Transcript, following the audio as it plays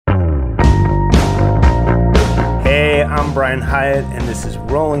Hey, I'm Brian Hyatt, and this is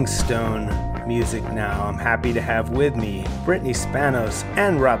Rolling Stone Music Now. I'm happy to have with me Brittany Spanos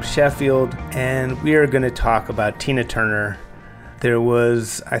and Rob Sheffield, and we are going to talk about Tina Turner. There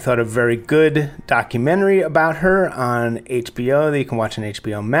was, I thought, a very good documentary about her on HBO that you can watch on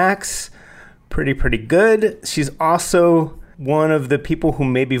HBO Max. Pretty good. She's also one of the people who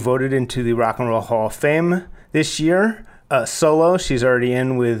may be voted into the Rock and Roll Hall of Fame this year. Solo, she's already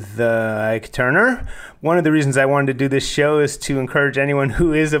in with Ike Turner. One of the reasons I wanted to do this show is to encourage anyone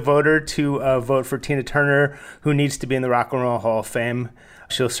who is a voter to vote for Tina Turner, who needs to be in the Rock and Roll Hall of Fame.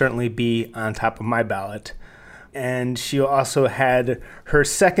 She'll certainly be on top of my ballot. And she also had her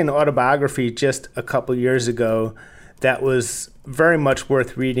second autobiography just a couple years ago that was very much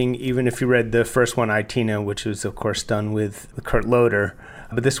worth reading, even if you read the first one, I, Tina, which was, of course, done with Kurt Loder.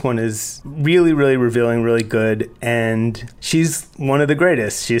 But this one is really revealing, really good. And she's one of the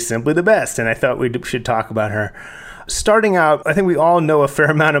greatest. She's simply the best. And I thought we should talk about her. Starting out, I think we all know a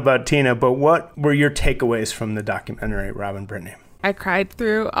fair amount about Tina, but what were your takeaways from the documentary, Rob and Brittany? I cried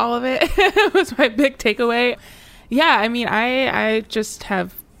through all of it. It was my big takeaway. Yeah, I mean, I just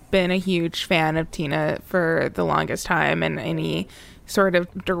have been a huge fan of Tina for the longest time, and any sort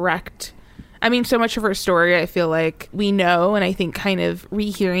of direct... I mean, so much of her story, I feel like we know, and I think kind of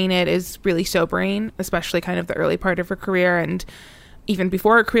rehearing it is really sobering, especially kind of the early part of her career and even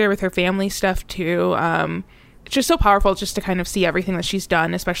before her career with her family stuff too. It's just so powerful just to kind of see everything that she's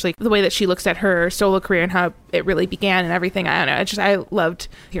done, especially the way that she looks at her solo career and how it really began and everything. I don't know. I loved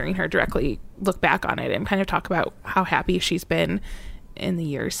hearing her directly look back on it and kind of talk about how happy she's been in the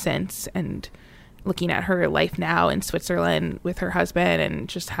years since, and looking at her life now in Switzerland with her husband and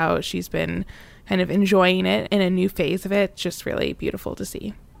just how she's been kind of enjoying it in a new phase of it. Just really beautiful to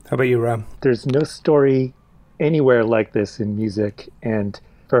see. How about you, Rob? There's no story anywhere like this in music, and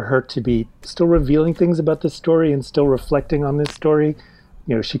for her to be still revealing things about this story and still reflecting on this story,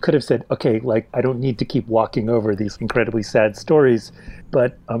 you know, she could have said, okay, like, I don't need to keep walking over these incredibly sad stories,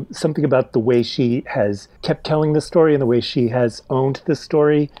 but something about the way she has kept telling the story and the way she has owned the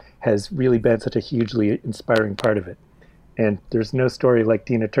story has really been such a hugely inspiring part of it. And there's no story like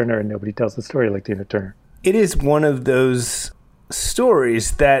Tina Turner, and nobody tells the story like Tina Turner. It is one of those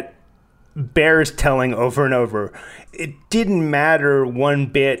stories that bears telling over and over. It didn't matter one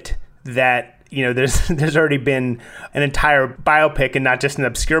bit that, you know, there's already been an entire biopic, and not just an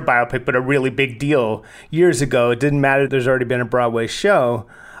obscure biopic, but a really big deal years ago. It didn't matter there's already been a Broadway show.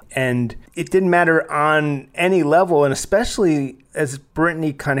 And it didn't matter on any level, and especially as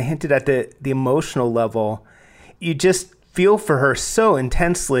Brittany kind of hinted at the emotional level, you just feel for her so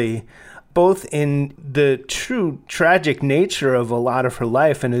intensely, both in the true tragic nature of a lot of her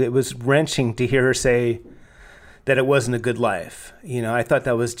life, and it was wrenching to hear her say that it wasn't a good life. You know, I thought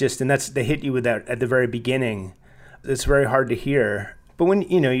that was just, and they hit you with that at the very beginning. It's very hard to hear. But when,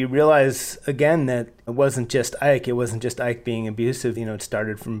 you know, you realize, again, that it wasn't just Ike being abusive. You know, it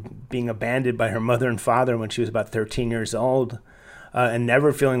started from being abandoned by her mother and father when she was about 13 years old, and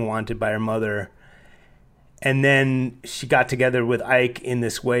never feeling wanted by her mother. And then she got together with Ike in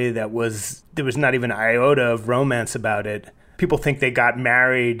this way there was not even an iota of romance about it. People think they got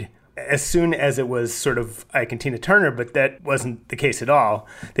married as soon as it was sort of Ike and Tina Turner, but that wasn't the case at all.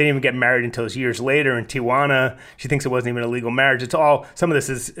 They didn't even get married until years later in Tijuana. She thinks it wasn't even a legal marriage. It's all, some of this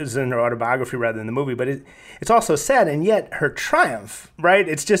is in her autobiography rather than the movie, but it's also sad, and yet her triumph, right?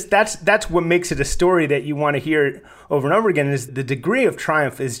 It's just, that's what makes it a story that you want to hear over and over again, is the degree of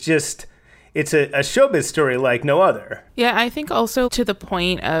triumph is just, it's a showbiz story like no other. Yeah, I think also to the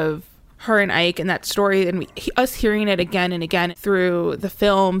point of her and Ike and that story, and us hearing it again and again through the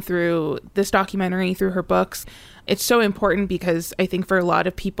film, through this documentary, through her books, it's so important because I think for a lot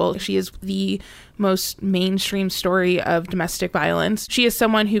of people, she is the most mainstream story of domestic violence. She is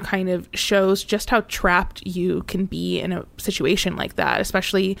someone who kind of shows just how trapped you can be in a situation like that,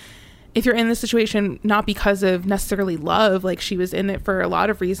 especially if you're in this situation not because of necessarily love. Like, she was in it for a lot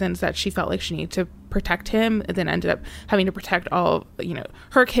of reasons that she felt like she needed to protect him, and then ended up having to protect all, you know,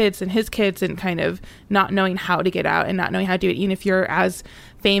 her kids and his kids, and kind of not knowing how to get out and not knowing how to do it. Even if you're as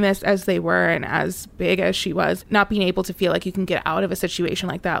famous as they were and as big as she was, not being able to feel like you can get out of a situation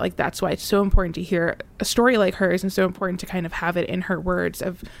like that. Like, that's why it's so important to hear a story like hers, and so important to kind of have it in her words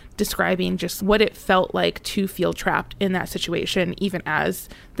of describing just what it felt like to feel trapped in that situation, even as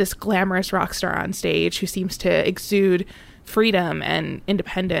this glamorous rock star on stage who seems to exude freedom and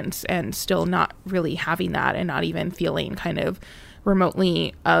independence, and still not really having that, and not even feeling kind of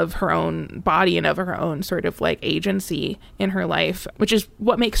remotely of her own body and of her own sort of like agency in her life, which is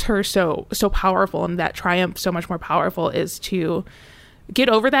what makes her so powerful, and that triumph so much more powerful, is to get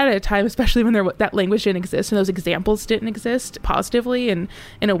over that at a time, especially when that language didn't exist and those examples didn't exist positively and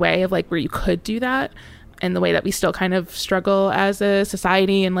in a way of like where you could do that, and the way that we still kind of struggle as a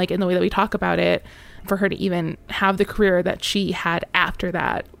society and like in the way that we talk about it. For her to even have the career that she had after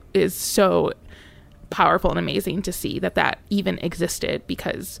that is so powerful and amazing to see that even existed,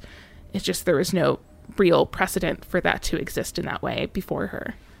 because it's just there was no real precedent for that to exist in that way before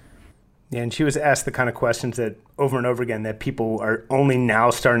her. Yeah, and she was asked the kind of questions that over and over again that people are only now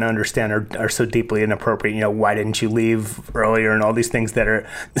starting to understand are so deeply inappropriate. You know, why didn't you leave earlier, and all these things that are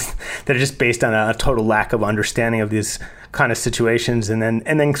that are just based on a total lack of understanding of these kind of situations, and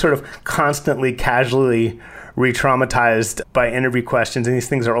then sort of constantly casually re-traumatized by interview questions. And these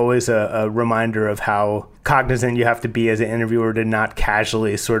things are always a reminder of how cognizant you have to be as an interviewer to not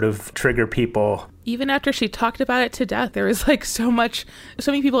casually sort of trigger people. Even after she talked about it to death, there was like so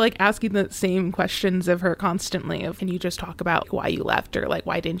many people like asking the same questions of her constantly of, can you just talk about why you left, or like,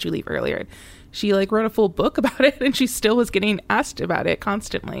 why didn't you leave earlier? She like wrote a full book about it, and she still was getting asked about it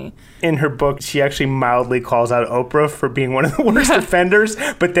constantly. In her book, she actually mildly calls out Oprah for being one of the worst offenders,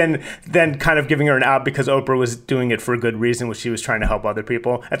 but then kind of giving her an out because Oprah was doing it for a good reason, which she was trying to help other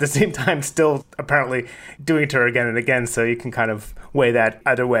people. At the same time, still apparently doing it to her again and again. So you can kind of weigh that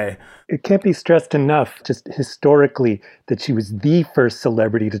either way. It can't be stressed enough, just historically, that she was the first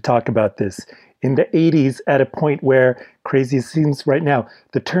celebrity to talk about this. In the 80s, at a point where, crazy as it seems right now,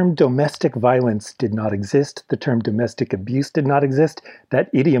 the term domestic violence did not exist. The term domestic abuse did not exist. That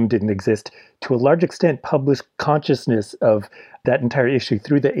idiom didn't exist. To a large extent, public consciousness of that entire issue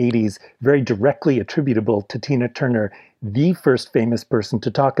through the 80s, very directly attributable to Tina Turner, the first famous person to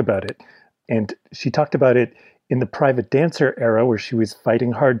talk about it. And she talked about it in the Private Dancer era, where she was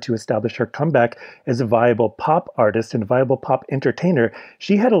fighting hard to establish her comeback as a viable pop artist and a viable pop entertainer.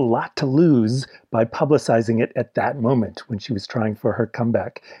 She had a lot to lose by publicizing it at that moment when she was trying for her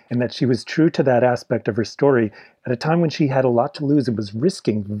comeback, and that she was true to that aspect of her story at a time when she had a lot to lose and was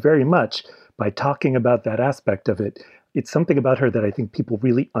risking very much by talking about that aspect of it. It's something about her that I think people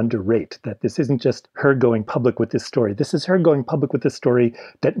really underrate, that this isn't just her going public with this story. This is her going public with this story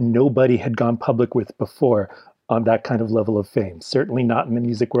that nobody had gone public with before on that kind of level of fame. Certainly not in the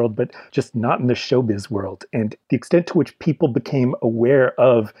music world, but just not in the showbiz world. And the extent to which people became aware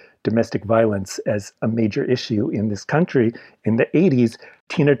of domestic violence as a major issue in this country in the 80s,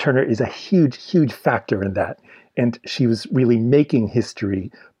 Tina Turner is a huge, huge factor in that. And she was really making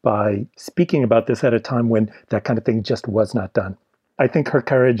history by speaking about this at a time when that kind of thing just was not done. I think her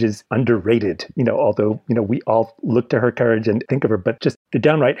courage is underrated, although, we all look to her courage and think of her, but just the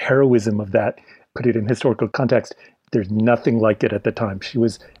downright heroism of that, put it in historical context, there's nothing like it at the time. She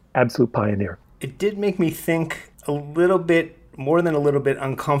was absolute pioneer. It did make me think a little bit, more than a little bit,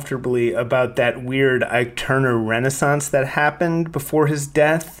 uncomfortably about that weird Ike Turner renaissance that happened before his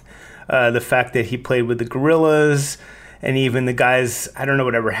death. The fact that he played with the Gorillaz, and even the guys, I don't know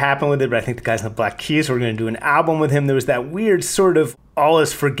whatever happened with it, but I think the guys in the Black Keys were going to do an album with him. There was that weird sort of all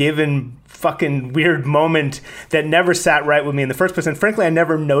is forgiven fucking weird moment that never sat right with me in the first place. And frankly, I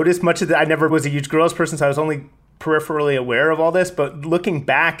never noticed much of that. I never was a huge Gorillaz person, so I was only peripherally aware of all this. But looking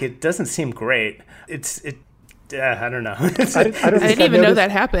back, it doesn't seem great. I don't know. I didn't even know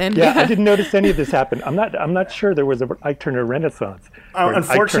that happened. Yeah, I didn't notice any of this happen. I'm not sure there was an Ike Turner renaissance.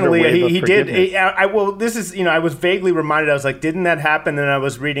 Unfortunately, he did. I was vaguely reminded. I was like, didn't that happen? And I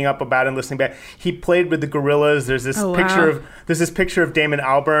was reading up about it and listening back. He played with the Gorillaz. There's this picture of Damon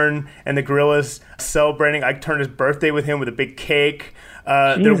Albarn and the Gorillaz celebrating Ike Turner's birthday with him with a big cake.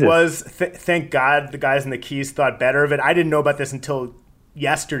 There was, thank God, the guys in the Keys thought better of it. I didn't know about this until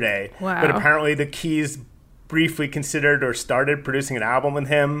yesterday. Wow. But apparently the Keys briefly considered or started producing an album with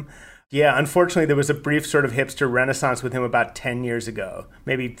him. Yeah, unfortunately, there was a brief sort of hipster renaissance with him about 10 years ago,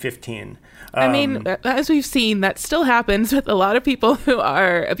 maybe 15. I mean, as we've seen, that still happens with a lot of people who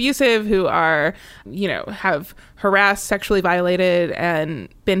are abusive, who are, have harassed, sexually violated, and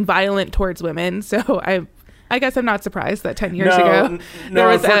been violent towards women. So I guess I'm not surprised that 10 years ago, there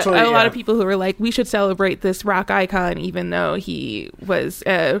was a lot of people who were like, we should celebrate this rock icon, even though he was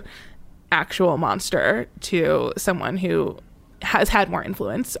a actual monster to someone who has had more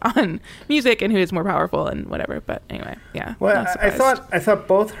influence on music and who is more powerful and whatever. But anyway, yeah. Well, I thought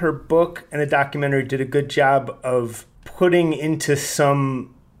both her book and the documentary did a good job of putting into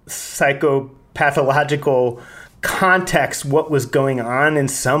some psychopathological context what was going on in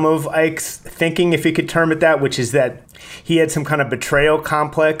some of Ike's thinking, if you could term it that, which is that he had some kind of betrayal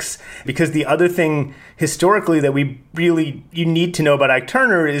complex, because the other thing historically that you need to know about Ike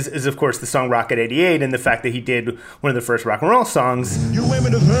Turner is of course the song Rocket 88 and the fact that he did one of the first rock and roll songs. You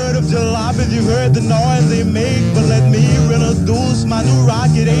women have heard of jalopies, you've heard the noise they make, but let me introduce my new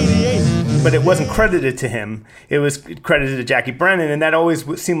Rocket 88. But it wasn't credited to him. It was credited to Jackie Brennan, and that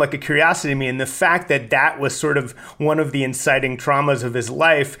always seemed like a curiosity to me. And the fact that that was sort of one of the inciting traumas of his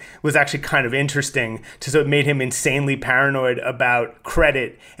life was actually kind of interesting. So it made him insanely paranoid about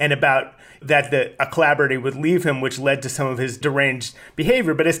credit and about that a collaborator would leave him, which led to some of his deranged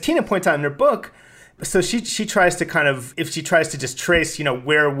behavior. But as Tina points out in her book, so she tries to kind of, if she tries to just trace,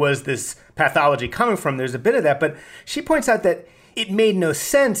 where was this pathology coming from, there's a bit of that. But she points out that it made no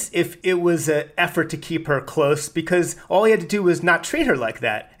sense if it was an effort to keep her close, because all he had to do was not treat her like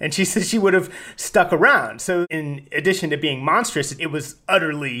that. And she says she would have stuck around. So in addition to being monstrous, it was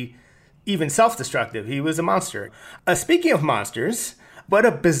utterly even self-destructive. He was a monster. Speaking of monsters, what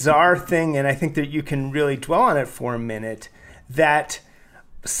a bizarre thing, and I think that you can really dwell on it for a minute, that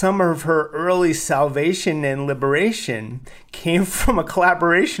some of her early salvation and liberation came from a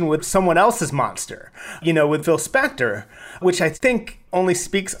collaboration with someone else's monster, with Phil Spector, which I think only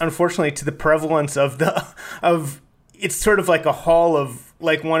speaks, unfortunately, to the prevalence of it's sort of like a hall of,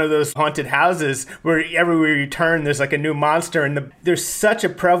 like one of those haunted houses where everywhere you turn, there's like a new monster. And there's such a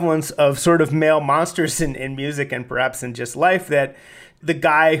prevalence of sort of male monsters in music and perhaps in just life that the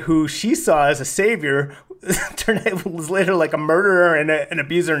guy who she saw as a savior turned out was later like a murderer and an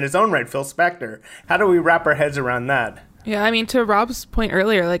abuser in his own right, Phil Spector. How do we wrap our heads around that? Yeah, I mean, to Rob's point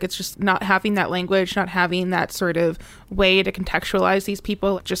earlier, like, it's just not having that language, not having that sort of way to contextualize these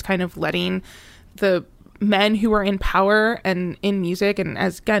people, just kind of letting the men who are in power and in music, and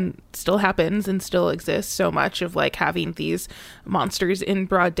as again still happens and still exists so much, of like having these monsters in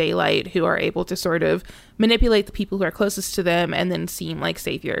broad daylight who are able to sort of manipulate the people who are closest to them and then seem like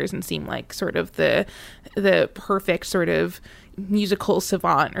saviors and seem like sort of the perfect sort of musical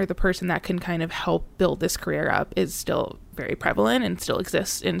savant, or the person that can kind of help build this career up, is still very prevalent and still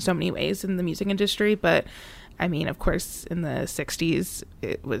exists in so many ways in the music industry. But I mean, of course, in the 60s,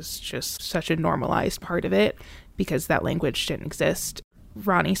 it was just such a normalized part of it because that language didn't exist.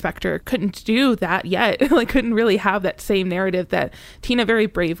 Ronnie Spector couldn't do that yet, like couldn't really have that same narrative that Tina very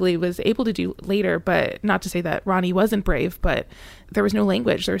bravely was able to do later. But not to say that Ronnie wasn't brave, but there was no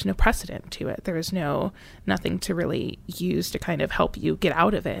language, there was no precedent to it. There was nothing to really use to kind of help you get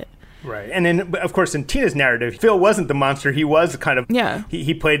out of it. Right. And then, of course, in Tina's narrative, Phil wasn't the monster. He was kind of,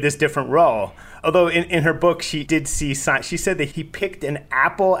 he played this different role. Although in her book, she did see signs. She said that he picked an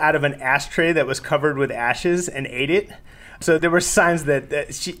apple out of an ashtray that was covered with ashes and ate it. So there were signs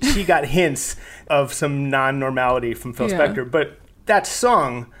that she got hints of some non-normality from Phil Spector. But that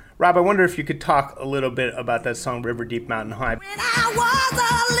song, Rob, I wonder if you could talk a little bit about that song, River Deep Mountain High. When I was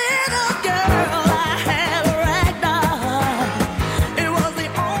a little girl, I had a rag doll. It was the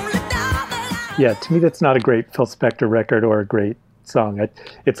only doll that I... Yeah, to me, that's not a great Phil Spector record or a great song.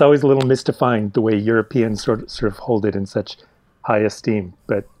 It's always a little mystifying the way Europeans sort of hold it in such high esteem.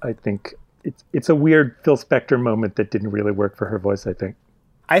 But I think it's a weird Phil Spector moment that didn't really work for her voice, I think.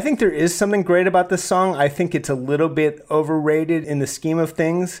 I think there is something great about this song. I think it's a little bit overrated in the scheme of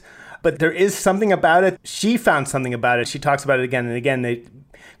things, but there is something about it. She found something about it. She talks about it again and again,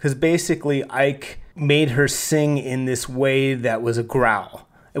 because basically Ike made her sing in this way that was a growl,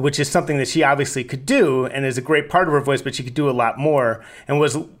 which is something that she obviously could do and is a great part of her voice, but she could do a lot more, and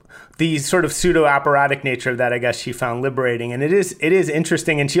was the sort of pseudo-operatic nature of that, I guess, she found liberating. And it is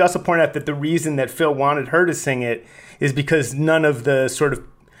interesting. And she also pointed out that the reason that Phil wanted her to sing it is because none of the sort of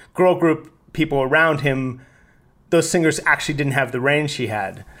girl group people around him, those singers actually didn't have the range she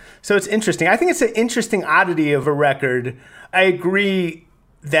had. So it's interesting. I think it's an interesting oddity of a record. I agree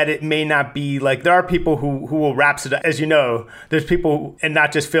that it may not be like, there are people who will rhapsodize, as you know, there's people, and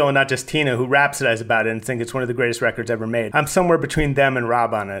not just Phil and not just Tina, who rhapsodize about it and think it's one of the greatest records ever made. I'm somewhere between them and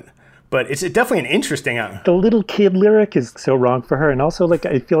Rob on it. But it's definitely an interesting... The little kid lyric is so wrong for her. And also, like,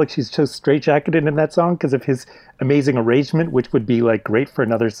 I feel like she's so straitjacketed in that song because of his amazing arrangement, which would be, like, great for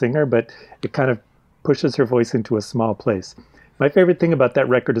another singer, but it kind of pushes her voice into a small place. My favorite thing about that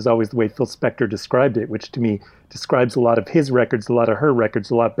record is always the way Phil Spector described it, which to me describes a lot of his records, a lot of her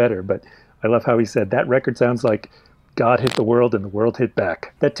records a lot better. But I love how he said, that record sounds like God hit the world and the world hit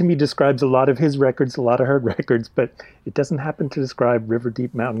back. That to me describes a lot of his records, a lot of her records, but it doesn't happen to describe River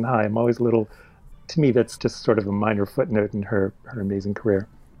Deep Mountain High. I'm always a little, to me, that's just sort of a minor footnote in her amazing career.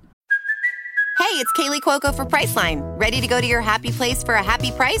 Hey, it's Kaylee Cuoco for Priceline. Ready to go to your happy place for a happy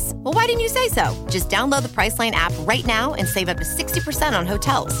price? Well, why didn't you say so? Just download the Priceline app right now and save up to 60% on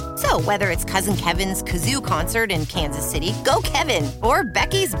hotels. So whether it's Cousin Kevin's Kazoo Concert in Kansas City, go Kevin, or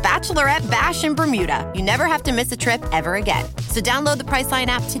Becky's Bachelorette Bash in Bermuda, you never have to miss a trip ever again. So download the Priceline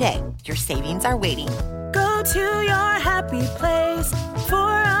app today. Your savings are waiting. Go to your happy place for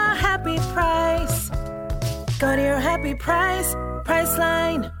a happy price. Go to your happy price,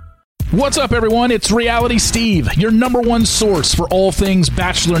 Priceline. What's up, everyone? It's Reality Steve, your number one source for all things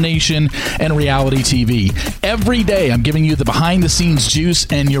Bachelor Nation and reality TV. Every day, I'm giving you the behind-the-scenes juice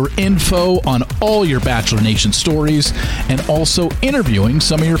and your info on all your Bachelor Nation stories, and also interviewing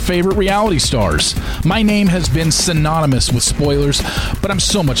some of your favorite reality stars. My name has been synonymous with spoilers, but I'm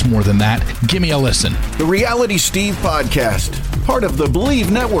so much more than that. Give me a listen. The Reality Steve Podcast, part of the Believe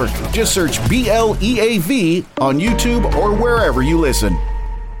Network. Just search BLEAV on YouTube or wherever you listen.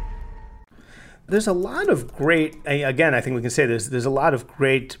 There's a lot of great, again, I think we can say there's a lot of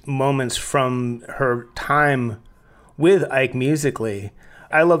great moments from her time with Ike musically.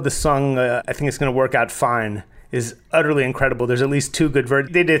 I love the song, I Think It's Gonna Work Out Fine, is utterly incredible. There's at least two good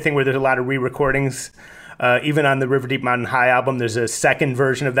versions. They did a thing where there's a lot of re-recordings. Even on the River Deep Mountain High album, there's a second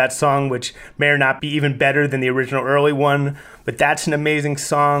version of that song, which may or not be even better than the original early one. But that's an amazing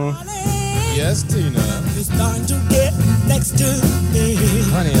song. Yes, Tina. You're starting to get next to me.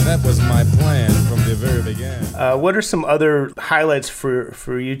 Honey, that was my plan from the very beginning. What are some other highlights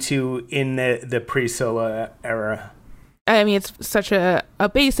for you two in the pre-solo era? I mean, it's such a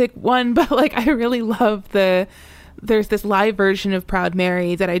basic one, but like I really love there's this live version of Proud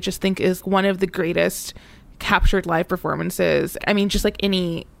Mary that I just think is one of the greatest captured live performances. I mean, just like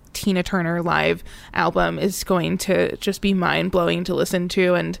any Tina Turner live album is going to just be mind-blowing to listen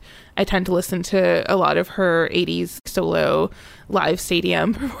to, and I tend to listen to a lot of her 80s solo live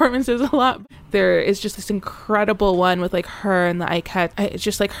stadium performances a lot. There is just this incredible one with like her and the Ikettes. It's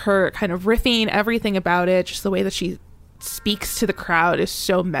just like her kind of riffing, everything about it, just the way that she speaks to the crowd is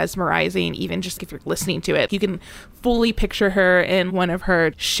so mesmerizing. Even just if you're listening to it, you can fully picture her in one of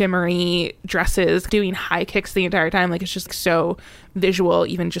her shimmery dresses doing high kicks the entire time. Like, it's just so visual,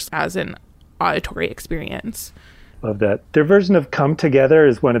 even just as an auditory experience. Love that. Their version of Come Together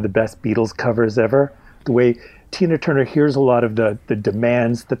is one of the best Beatles covers ever. The way Tina Turner hears a lot of the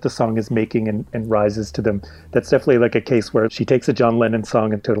demands that the song is making and rises to them. That's definitely like a case where she takes a John Lennon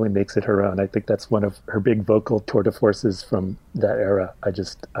song and totally makes it her own. I think that's one of her big vocal tour de forces from that era.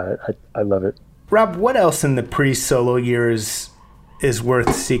 I love it. Rob, what else in the pre-solo years is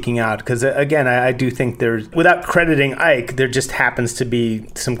worth seeking out? Because again, I do think there's, without crediting Ike, there just happens to be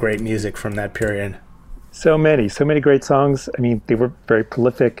some great music from that period. So many great songs. I mean, they were very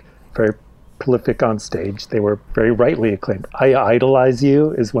prolific on stage. They were very rightly acclaimed. I Idolize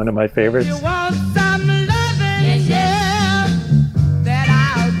You is one of my favorites. You want some loving, yeah,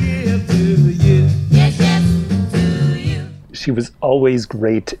 that I'll give to you. Yes, to you. She was always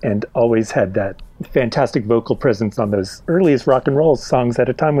great and always had that fantastic vocal presence on those earliest rock and roll songs at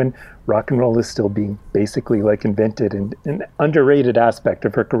a time when rock and roll is still being basically like invented. And an underrated aspect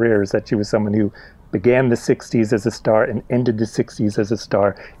of her career is that she was someone who began the 60s as a star and ended the 60s as a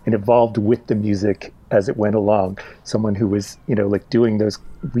star and evolved with the music as it went along. Someone who was, like doing those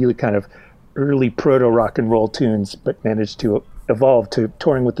really kind of early proto rock and roll tunes, but managed to evolve to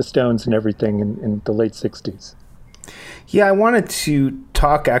touring with the Stones and everything in the late 60s. Yeah, I wanted to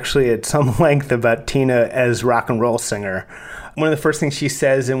talk actually at some length about Tina as rock and roll singer. One of the first things she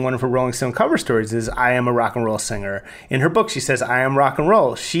says in one of her Rolling Stone cover stories is, I am a rock and roll singer. In her book, she says, I am rock and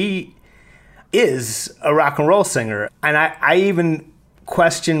roll. She is a rock and roll singer. And I even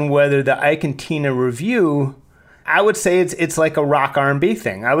question whether the Ike and Tina review, I would say it's like a rock R&B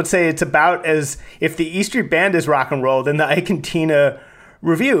thing. I would say it's about as if the E Street Band is rock and roll, then the Ike and Tina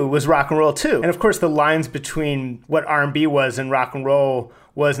review was rock and roll too. And of course, the lines between what R&B was and rock and roll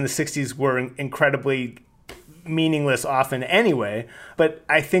was in the 60s were incredibly meaningless often anyway. But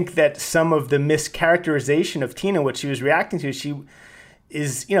I think that some of the mischaracterization of Tina, what she was reacting to, she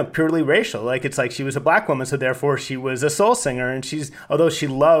is, purely racial. Like, it's like she was a black woman, so therefore she was a soul singer. And although she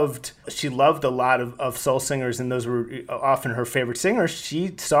loved a lot of soul singers, and those were often her favorite singers,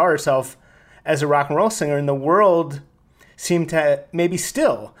 she saw herself as a rock and roll singer, and the world seemed to maybe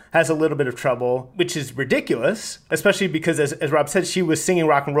still has a little bit of trouble, which is ridiculous, especially because, as Rob said, she was singing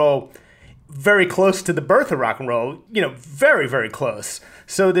rock and roll very close to the birth of rock and roll, very, very close.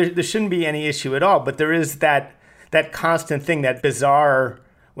 So there shouldn't be any issue at all. But there is that constant thing, that bizarre,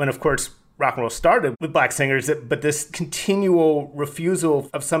 when of course rock and roll started with black singers, but this continual refusal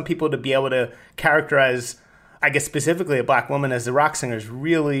of some people to be able to characterize, I guess specifically a black woman as a rock singer, is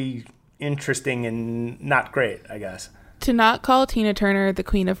really interesting and not great, I guess. To not call Tina Turner the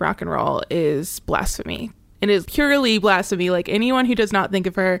queen of rock and roll is blasphemy. It is purely blasphemy. Like, anyone who does not think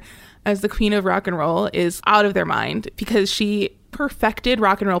of her as the queen of rock and roll is out of their mind, because she perfected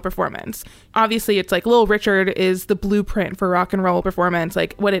rock and roll performance. Obviously, it's like Little Richard is the blueprint for rock and roll performance,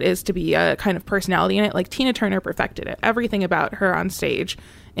 like what it is to be a kind of personality in it. Like, Tina Turner perfected it. Everything about her on stage,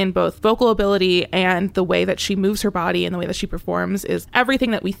 in both vocal ability and the way that she moves her body and the way that she performs, is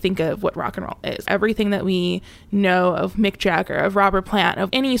everything that we think of what rock and roll is. Everything that we know of Mick Jagger, of Robert Plant, of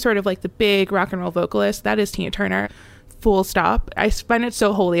any sort of like the big rock and roll vocalist, that is Tina Turner. Full stop. I find it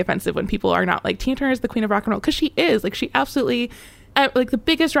so wholly offensive when people are not like, Tina Turner is the queen of rock and roll, because she is. Like, she absolutely, like, the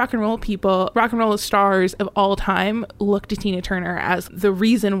biggest rock and roll people, rock and roll stars of all time look to Tina Turner as the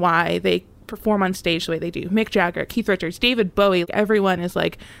reason why they perform on stage the way they do. Mick Jagger, Keith Richards, David Bowie, everyone is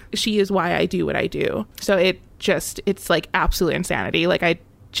like, she is why I do what I do. So it's like absolute insanity. Like,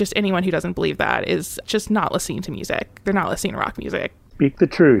 anyone who doesn't believe that is just not listening to music. They're not listening to rock music. Speak the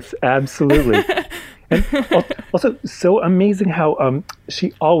truth. Absolutely. And also, so amazing how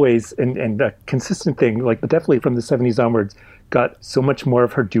she always, and a consistent thing, like definitely from the 70s onwards, got so much more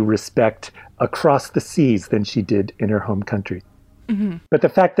of her due respect across the seas than she did in her home country. Mm-hmm. But the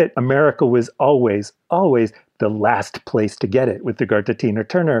fact that America was always, always the last place to get it with regard to Tina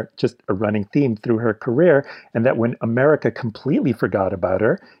Turner, just a running theme through her career, and that when America completely forgot about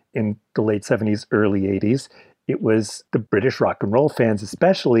her in the late 70s, early 80s, it was the British rock and roll fans,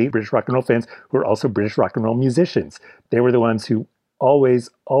 especially British rock and roll fans who were also British rock and roll musicians. They were the ones who always,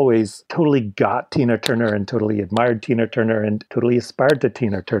 always totally got Tina Turner and totally admired Tina Turner and totally aspired to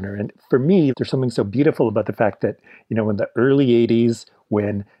Tina Turner. And for me, there's something so beautiful about the fact that, in the early 80s,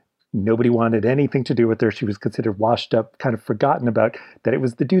 when nobody wanted anything to do with her, she was considered washed up, kind of forgotten about, that it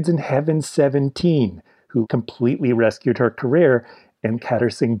was the dudes in Heaven 17 who completely rescued her career and had her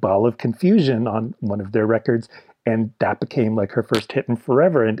sing Ball of Confusion on one of their records. And that became like her first hit in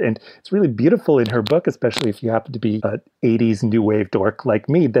forever. And it's really beautiful in her book, especially if you happen to be an 80s new wave dork like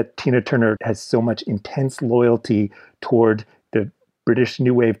me, that Tina Turner has so much intense loyalty toward the British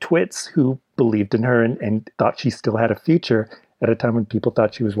new wave twits who believed in her and thought she still had a future at a time when people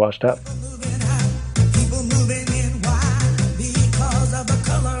thought she was washed up. People moving in wide because of the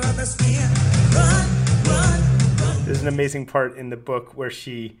color of the skin. Run. There's an amazing part in the book where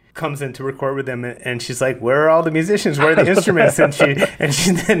she comes in to record with them, and she's like, "Where are all the musicians? Where are the instruments?" And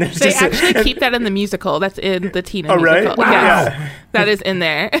there's they actually keep that in the musical. That's in the Tina musical. Right? Wow. Yeah, that is in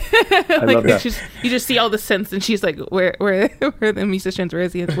there. I love that. You just see all the synths, and she's like, "Where are the musicians? Where are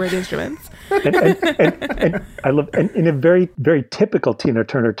the instruments?" and I love, and in a very, very typical Tina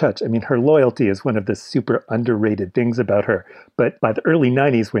Turner touch. I mean, her loyalty is one of the super underrated things about her. But by the early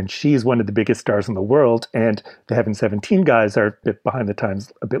 90s, when she's one of the biggest stars in the world, and the Heaven 17 guys are a bit behind the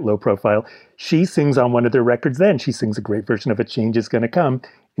times, a bit low profile, she sings on one of their records then. She sings a great version of A Change Is Gonna Come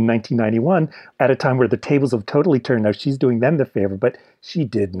in 1991, at a time where the tables have totally turned. Now she's doing them the favor, but she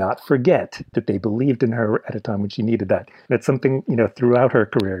did not forget that they believed in her at a time when she needed that. That's something, throughout her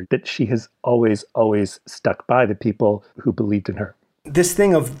career, that she has always, always stuck by the people who believed in her. This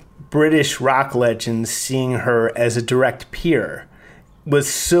thing of British rock legends seeing her as a direct peer was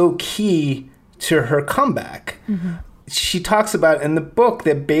so key to her comeback. Mm-hmm. She talks about in the book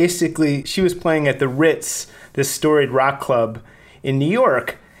that basically she was playing at the Ritz, this storied rock club in New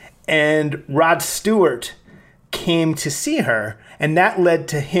York, and Rod Stewart came to see her, and that led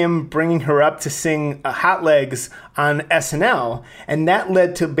to him bringing her up to sing Hot Legs on SNL, and that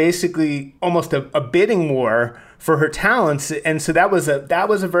led to basically almost a bidding war for her talents. And so that was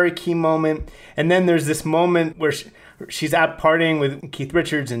a very key moment. And then there's this moment where she's out partying with Keith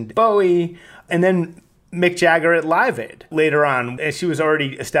Richards and Bowie, and then Mick Jagger at Live Aid later on. And she was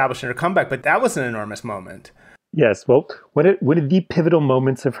already established in her comeback, but that was an enormous moment. Yes, well, one of the pivotal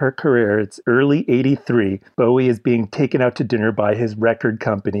moments of her career, it's early 83. Bowie is being taken out to dinner by his record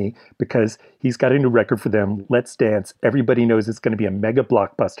company because he's got a new record for them, Let's Dance. Everybody knows it's going to be a mega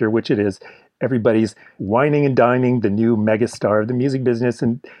blockbuster, which it is. Everybody's whining and dining the new mega star of the music business.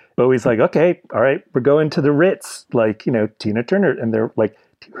 And Bowie's like, okay, all right, we're going to the Ritz, Tina Turner. And they're like,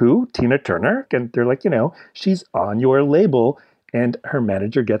 who? Tina Turner? And they're like, she's on your label. And her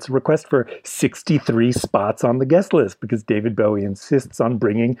manager gets a request for 63 spots on the guest list because David Bowie insists on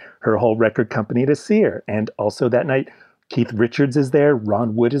bringing her whole record company to see her. And also that night, Keith Richards is there,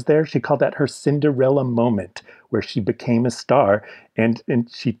 Ron Wood is there. She called that her Cinderella moment, where she became a star. And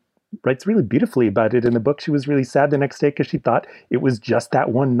she writes really beautifully about it in the book. She was really sad the next day because she thought it was just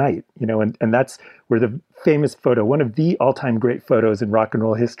that one night, and that's where the famous photo, one of the all-time great photos in rock and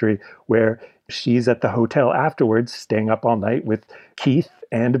roll history, where she's at the hotel afterwards, staying up all night with Keith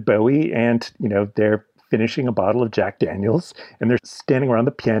and Bowie, and, they're finishing a bottle of Jack Daniels, and they're standing around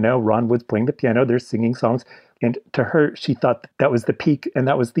the piano. Ron Wood's playing the piano. They're singing songs. And to her, she thought that was the peak and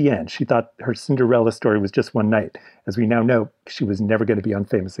that was the end. She thought her Cinderella story was just one night. As we now know, she was never going to be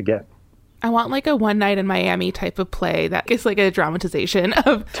unfamous again. I want like a One Night in Miami type of play that is like a dramatization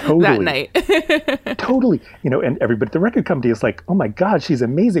of that night. Totally. And everybody at the record company is like, oh my God, she's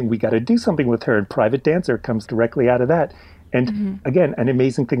amazing. We got to do something with her. And Private Dancer comes directly out of that. And again, an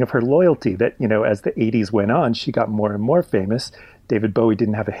amazing thing of her loyalty that, as the 80s went on, she got more and more famous. David Bowie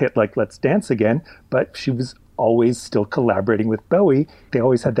didn't have a hit like Let's Dance Again, but she was always still collaborating with Bowie. They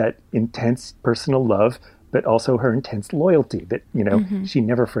always had that intense personal love, but also her intense loyalty that, she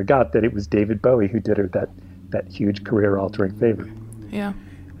never forgot that it was David Bowie who did her that huge career-altering favor. Yeah.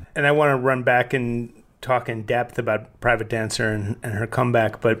 And I want to run back and talk in depth about Private Dancer and her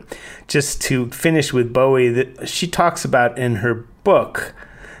comeback, but just to finish with Bowie, that she talks about in her book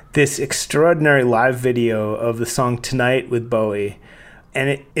this extraordinary live video of the song Tonight with Bowie.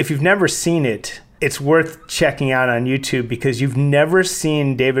 And if you've never seen it, it's worth checking out on YouTube because you've never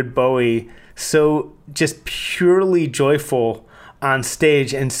seen David Bowie so just purely joyful on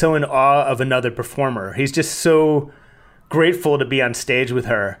stage and so in awe of another performer. He's just so grateful to be on stage with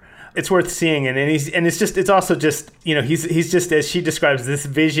her. It's worth seeing, and it's also just he's just, as she describes, this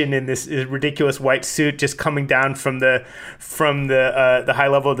vision in this ridiculous white suit just coming down from the high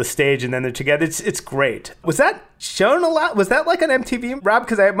level of the stage, and then they're together. It's great. Was that shown a lot? Was that like on MTV, Rob?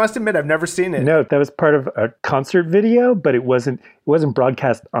 Because I must admit I've never seen it. No, that was part of a concert video, but it wasn't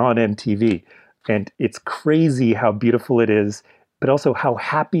broadcast on MTV. And it's crazy how beautiful it is, but also how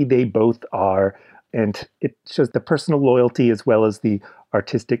happy they both are. And it shows the personal loyalty as well as the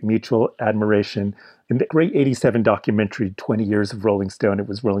artistic mutual admiration. In the great 87 documentary, 20 Years of Rolling Stone, it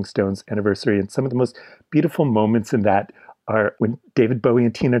was Rolling Stone's anniversary. And some of the most beautiful moments in that are when David Bowie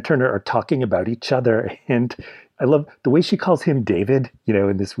and Tina Turner are talking about each other. And I love the way she calls him David,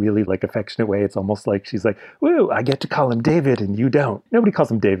 in this really like affectionate way. It's almost like she's like, woo, I get to call him David and you don't. Nobody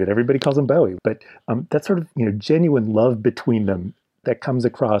calls him David. Everybody calls him Bowie. But that sort of, genuine love between them that comes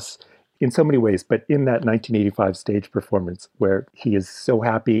across in so many ways, but in that 1985 stage performance where he is so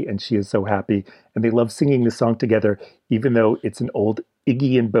happy and she is so happy, and they love singing the song together, even though it's an old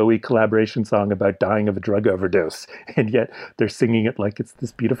Iggy and Bowie collaboration song about dying of a drug overdose, and yet they're singing it like it's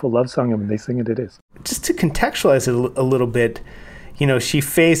this beautiful love song, and when they sing it, it is. Just to contextualize it a little bit, she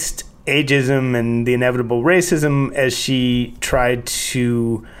faced ageism and the inevitable racism as she tried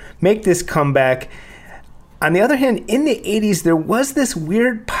to make this comeback. On the other hand, in the 80s, there was this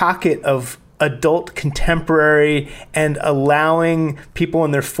weird pocket of adult contemporary and allowing people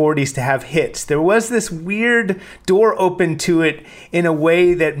in their 40s to have hits. There was this weird door open to it in a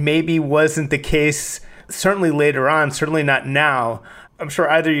way that maybe wasn't the case, certainly later on, certainly not now. I'm sure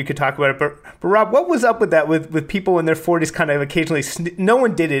either of you could talk about it, but Rob, what was up with that with people in their 40s kind of occasionally? No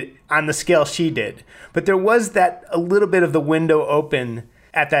one did it on the scale she did, but there was that a little bit of the window open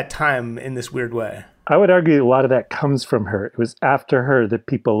at that time in this weird way. I would argue a lot of that comes from her. It was after her that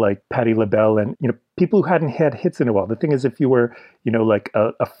people like Patti LaBelle and, people who hadn't had hits in a while. The thing is, if you were, like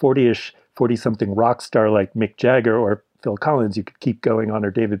a 40-something rock star like Mick Jagger or Phil Collins, you could keep going on,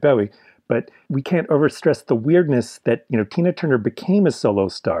 or David Bowie. But we can't overstress the weirdness that, Tina Turner became a solo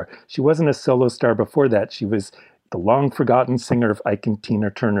star. She wasn't a solo star before that. She was the long-forgotten singer of Ike and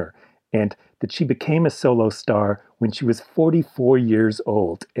Tina Turner. And that she became a solo star when she was 44 years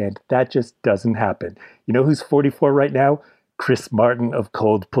old. And that just doesn't happen. You know who's 44 right now? Chris Martin of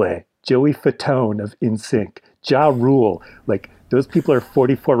Coldplay, Joey Fatone of NSYNC, Ja Rule. Like, those people are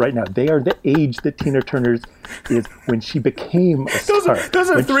 44 right now. They are the age that Tina Turner's is when she became a star. Those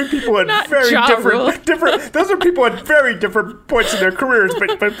are three people at very different. Those are people at very different points in their careers.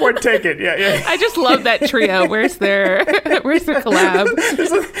 But point taken. Yeah. I just love that trio. Where's their collab?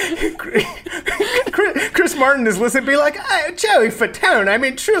 Chris Martin is listening, be like, Joey Fatone. I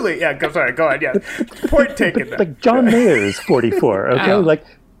mean, truly. Yeah. Go on. Yeah. Point taken. Like John Mayer is 44. Okay, like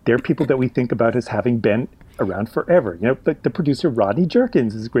they're people that we think about as having been around forever. But the producer Rodney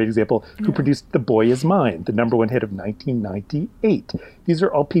Jerkins is a great example, who produced The Boy Is Mine, the number one hit of 1998. These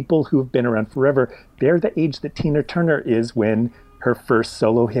are all people who have been around forever. They're the age that Tina Turner is when her first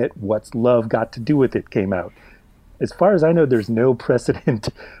solo hit, What's Love Got to Do With It, came out. As far as I know, there's no precedent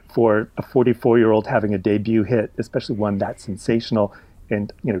for a 44-year-old having a debut hit, especially one that sensational.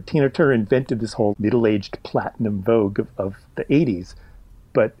 And, Tina Turner invented this whole middle-aged platinum vogue of the 80s.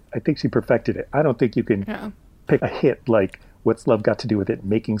 but I think she perfected it. I don't think you can pick a hit like What's Love Got to Do with It,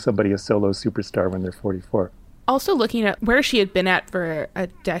 making somebody a solo superstar when they're 44. Also looking at where she had been at for a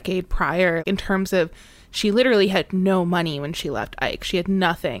decade prior in terms of she literally had no money when she left Ike. She had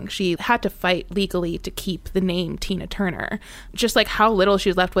nothing. She had to fight legally to keep the name Tina Turner. Just like how little she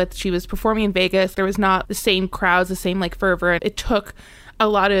was left with. She was performing in Vegas. There was not the same crowds, the same like fervor. It took a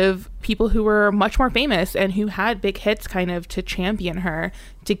lot of people who were much more famous and who had big hits kind of to champion her,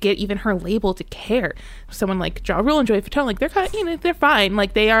 to get even her label to care. Someone like Ja Rule and Joey Fatone, like they're kind of, they're fine.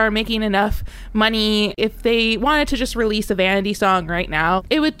 Like they are making enough money. If they wanted to just release a vanity song right now,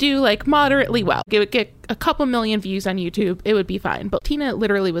 it would do like moderately well. It would get a couple million views on YouTube. It would be fine. But Tina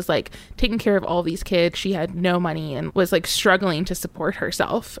literally was like taking care of all these kids. She had no money and was like struggling to support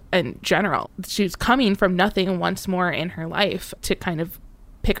herself in general. She was coming from nothing once more in her life to kind of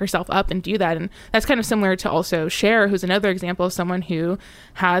pick herself up and do that. And that's kind of similar to also Cher, who's another example of someone who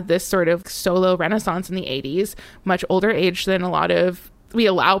had this sort of solo renaissance in the 80s, much older age than a lot of we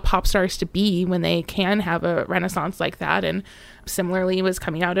allow pop stars to be when they can have a renaissance like that. And similarly was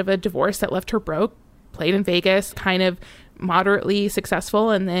coming out of a divorce that left her broke, played in Vegas, kind of moderately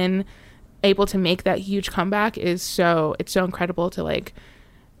successful, and then able to make that huge comeback it's so incredible to like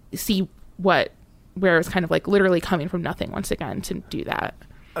see where it's kind of like literally coming from nothing once again to do that.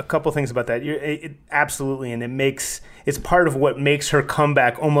 A couple things about that. Absolutely, and it's part of what makes her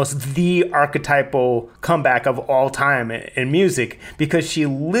comeback almost the archetypal comeback of all time in music, because she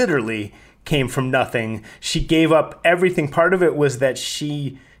literally came from nothing. She gave up everything. Part of it was that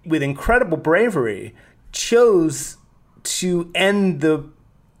she, with incredible bravery, chose to end the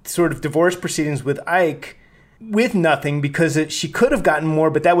sort of divorce proceedings with Ike with nothing, because she could have gotten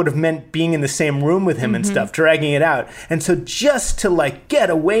more, but that would have meant being in the same room with him and stuff, dragging it out. And so just to like get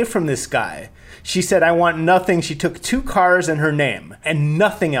away from this guy, she said, I want nothing. She took 2 cars and her name and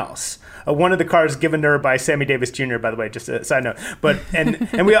nothing else. One of the cars given to her by Sammy Davis Jr., by the way, just a side note. But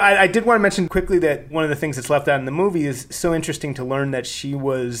I did want to mention quickly that one of the things that's left out in the movie is so interesting to learn that she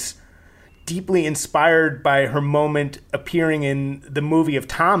was deeply inspired by her moment appearing in the movie of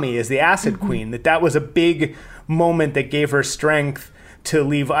Tommy as the Acid Queen, that was a big moment that gave her strength to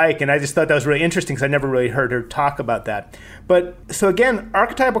leave Ike. And I just thought that was really interesting because I never really heard her talk about that. But so again,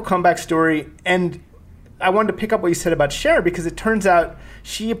 archetypal comeback story. And I wanted to pick up what you said about Cher, because it turns out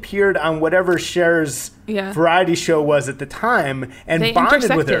she appeared on whatever Cher's variety show was at the time and they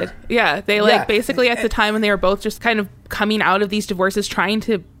bonded with her. Yeah, they basically at the time when they were both just kind of coming out of these divorces, trying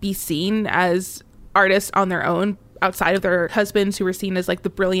to be seen as artists on their own outside of their husbands, who were seen as like the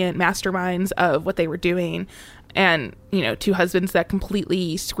brilliant masterminds of what they were doing. And, 2 husbands that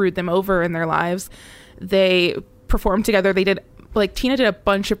completely screwed them over in their lives. They performed together. They did, like, Tina did a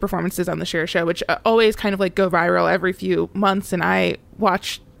bunch of performances on the Cher Show, which always kind of like go viral every few months, and I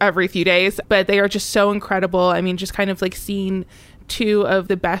watch every few days. But they are just so incredible. I mean, just kind of like seeing 2 of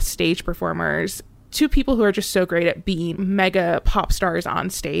the best stage performers, 2 people who are just so great at being mega pop stars on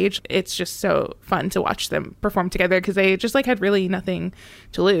stage. It's just so fun to watch them perform together, because they just like had really nothing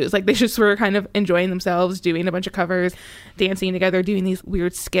to lose. Like they just were kind of enjoying themselves, doing a bunch of covers, dancing together, doing these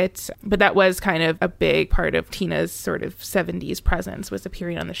weird skits. But that was kind of a big part of Tina's sort of 70s presence, was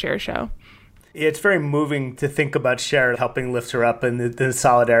appearing on the Cher Show. It's very moving to think about Cher helping lift her up and the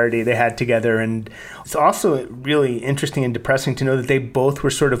solidarity they had together. And it's also really interesting and depressing to know that they both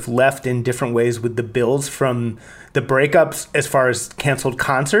were sort of left in different ways with the bills from the breakups as far as canceled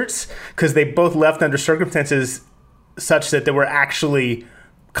concerts, because they both left under circumstances such that there were actually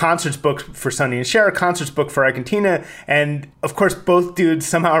concerts booked for Sonny and Cher, concerts booked for Ike and Tina, and of course both dudes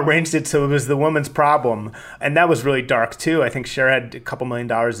somehow arranged it so it was the woman's problem. And that was really dark too. I think Cher had a couple $1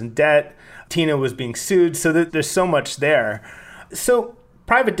 million in debt. Tina was being sued, so there's so much there. So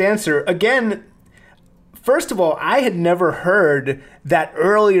Private Dancer, again, first of all, I had never heard that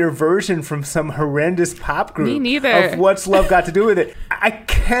earlier version from some horrendous pop group. Me neither. Of What's Love Got to Do with It. I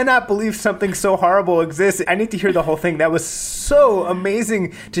cannot believe something so horrible exists. I need to hear the whole thing. That was so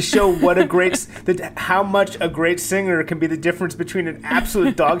amazing to show what how much a great singer can be the difference between an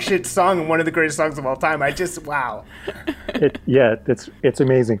absolute dog shit song and one of the greatest songs of all time. Wow. It's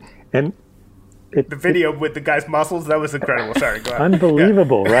amazing. And the video with the guy's muscles, that was incredible. Sorry, go ahead.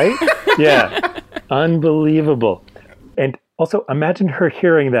 Unbelievable, right? Yeah, unbelievable. And also, imagine her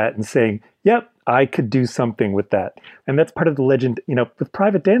hearing that and saying, yep, I could do something with that. And that's part of the legend, with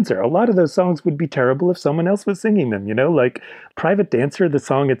Private Dancer. A lot of those songs would be terrible if someone else was singing them, like Private Dancer, the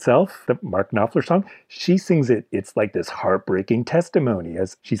song itself, the Mark Knopfler song, she sings it. It's like this heartbreaking testimony.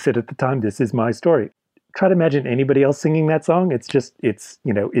 As she said at the time, this is my story. Try to imagine anybody else singing that song.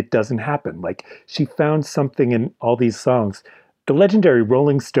 It doesn't happen. Like, she found something in all these songs. The legendary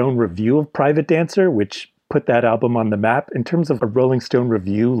Rolling Stone review of Private Dancer, which put that album on the map, in terms of a Rolling Stone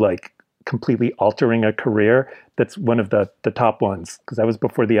review, like completely altering a career, that's one of the top ones, because that was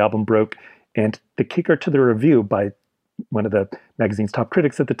before the album broke. And the kicker to the review by one of the magazine's top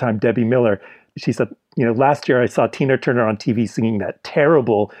critics at the time, Debbie Miller, she said, last year I saw Tina Turner on TV singing that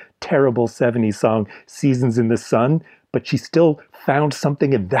terrible, terrible 70s song, Seasons in the Sun, but she still found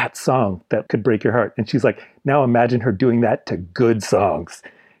something in that song that could break your heart. And she's like, now imagine her doing that to good songs.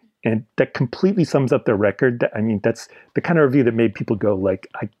 And that completely sums up their record. I mean, that's the kind of review that made people go like,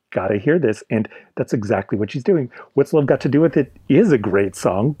 I gotta hear this. And that's exactly what she's doing. What's Love Got to Do with It is a great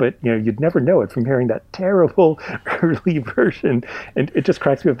song, but you'd never know it from hearing that terrible early version. And it just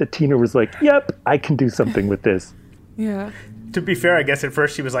cracks me up that Tina was like, yep, I can do something with this. Yeah. To be fair, I guess at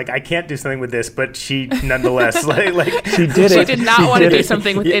first she was like, I can't do something with this, but she nonetheless, like she did it. She did not want to do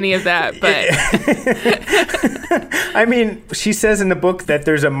something with any of that, but... I mean, she says in the book that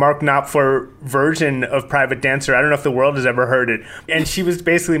there's a Mark Knopfler version of Private Dancer. I don't know if the world has ever heard it. And she was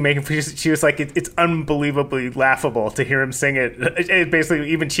basically she was like, it's unbelievably laughable to hear him sing it. Basically,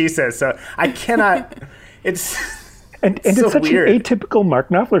 even she says, so I cannot, it's... And so it's such weird. An atypical Mark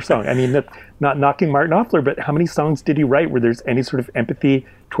Knopfler song. I mean, not knocking Mark Knopfler, but how many songs did he write where there's any sort of empathy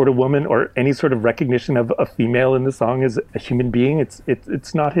toward a woman or any sort of recognition of a female in the song as a human being?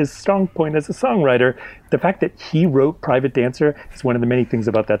 It's not his strong point as a songwriter. The fact that he wrote Private Dancer is one of the many things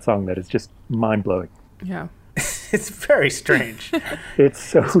about that song that is just mind-blowing. Yeah. It's very strange. It's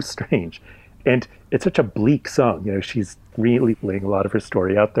so strange. And it's such a bleak song. She's really laying a lot of her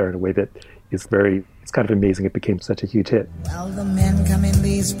story out there in a way that is it's kind of amazing it became such a huge hit. Well, the men come in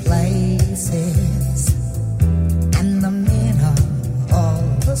these places, and the men are all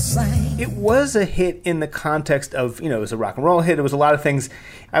the same. It was a hit in the context of, it was a rock and roll hit. It was a lot of things.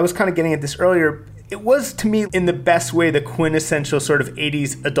 I was kind of getting at this earlier. It was, to me, in the best way, the quintessential sort of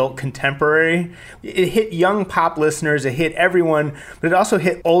 80s adult contemporary. It hit young pop listeners, it hit everyone, but it also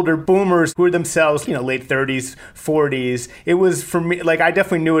hit older boomers who were themselves, late 30s, 40s. It was, for me, like, I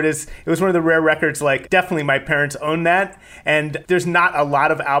definitely knew it was one of the rare records, like, definitely my parents owned that, and there's not a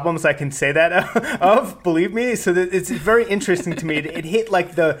lot of albums I can say that of, believe me, so it's very interesting to me. It hit,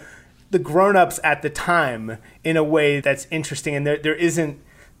 like, the grown-ups at the time in a way that's interesting, and there isn't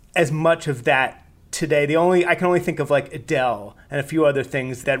as much of that today. I can only think of like Adele and a few other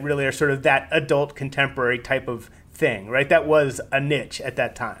things that really are sort of that adult contemporary type of thing, right? That was a niche at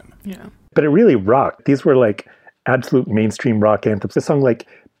that time. Yeah. But it really rocked. These were like absolute mainstream rock anthems. A song like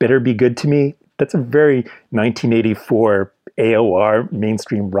Better Be Good to Me, that's a very 1984 AOR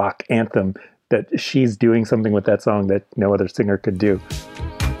mainstream rock anthem that she's doing something with that song that no other singer could do.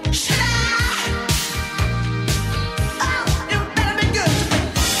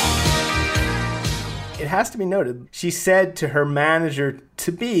 It has to be noted, she said to her manager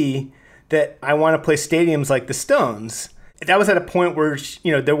to be that I want to play stadiums like the Stones. That was at a point where,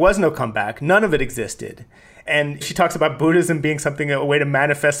 there was no comeback. None of it existed. And she talks about Buddhism being a way to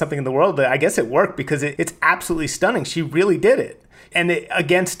manifest something in the world. I guess it worked because it's absolutely stunning. She really did it. And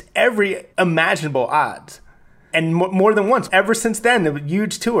against every imaginable odds. And more than once. Ever since then, there were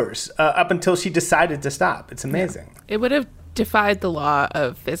huge tours up until she decided to stop. It's amazing. It would have defied the law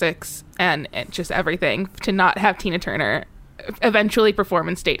of physics and just everything to not have Tina Turner eventually perform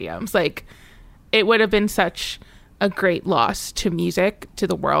in stadiums. Like, it would have been such a great loss to music, to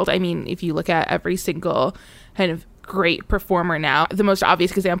the world. I mean, if you look at every single kind of great performer now, the most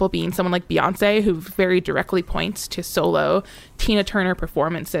obvious example being someone like Beyonce, who very directly points to solo Tina Turner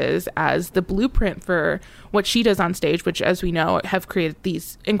performances as the blueprint for what she does on stage, which, as we know, have created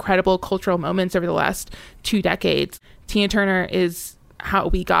these incredible cultural moments over the last 2 decades. Tina Turner is how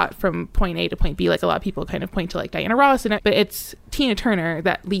we got from point A to point B. Like, a lot of people kind of point to like Diana Ross in it, but it's Tina Turner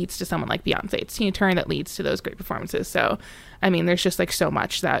that leads to someone like Beyonce. It's Tina Turner that leads to those great performances. So, I mean, there's just like so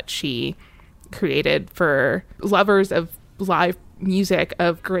much that she created for lovers of live music,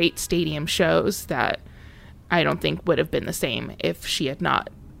 of great stadium shows, that I don't think would have been the same if she had not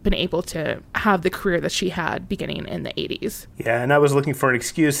been able to have the career that she had beginning in the 80s. Yeah, and I was looking for an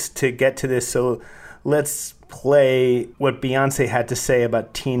excuse to get to this, so let's play what Beyonce had to say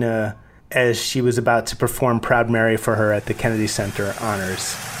about Tina as she was about to perform Proud Mary for her at the Kennedy Center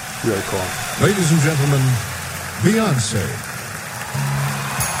Honors. Really cool. Ladies and gentlemen, Beyonce.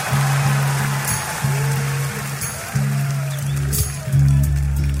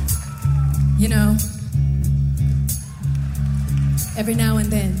 Every now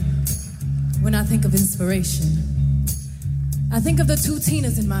and then, when I think of inspiration, I think of the 2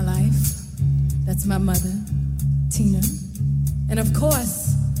 Tinas in my life. That's my mother, Tina, and of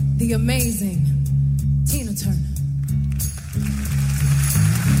course, the amazing Tina Turner.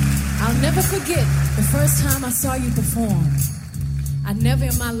 I'll never forget the first time I saw you perform. I never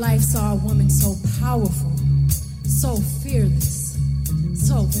in my life saw a woman so powerful, so fearless,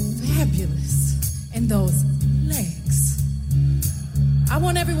 so fabulous, and those legs. I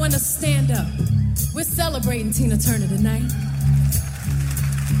want everyone to stand up. We're celebrating Tina Turner tonight.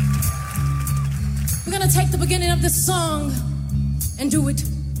 We're gonna take the beginning of this song and do it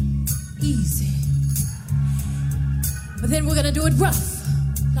easy. But then we're gonna do it rough,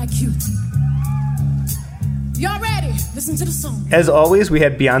 like you. Y'all ready? Listen to the song. As always, we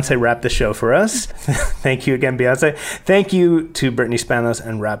had Beyonce wrap the show for us. Thank you again, Beyonce. Thank you to Brittany Spanos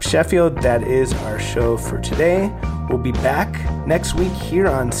and Rob Sheffield. That is our show for today. We'll be back next week here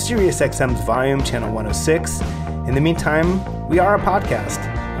on SiriusXM's Volume Channel 106. In the meantime, we are a podcast.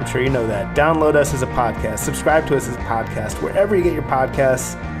 I'm sure you know that. Download us as a podcast. Subscribe to us as a podcast. Wherever you get your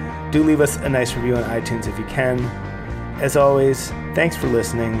podcasts, do leave us a nice review on iTunes if you can. As always, thanks for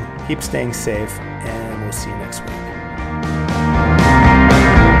listening. Keep staying safe, and we'll see you next week.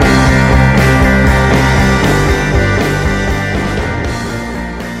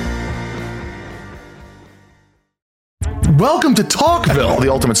 Welcome to Talkville, the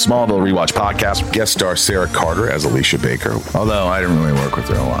ultimate Smallville rewatch podcast. Guest star Sarah Carter as Alicia Baker, although I didn't really work with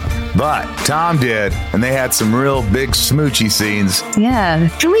her a lot. But Tom did, and they had some real big smoochy scenes. Yeah.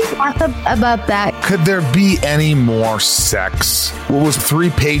 Can we talk about that? Could there be any more sex? What was a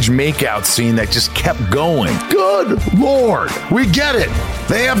 3-page makeout scene that just kept going? Good Lord. We get it.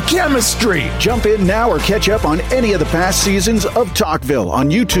 They have chemistry. Jump in now or catch up on any of the past seasons of Talkville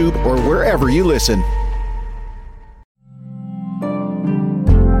on YouTube or wherever you listen.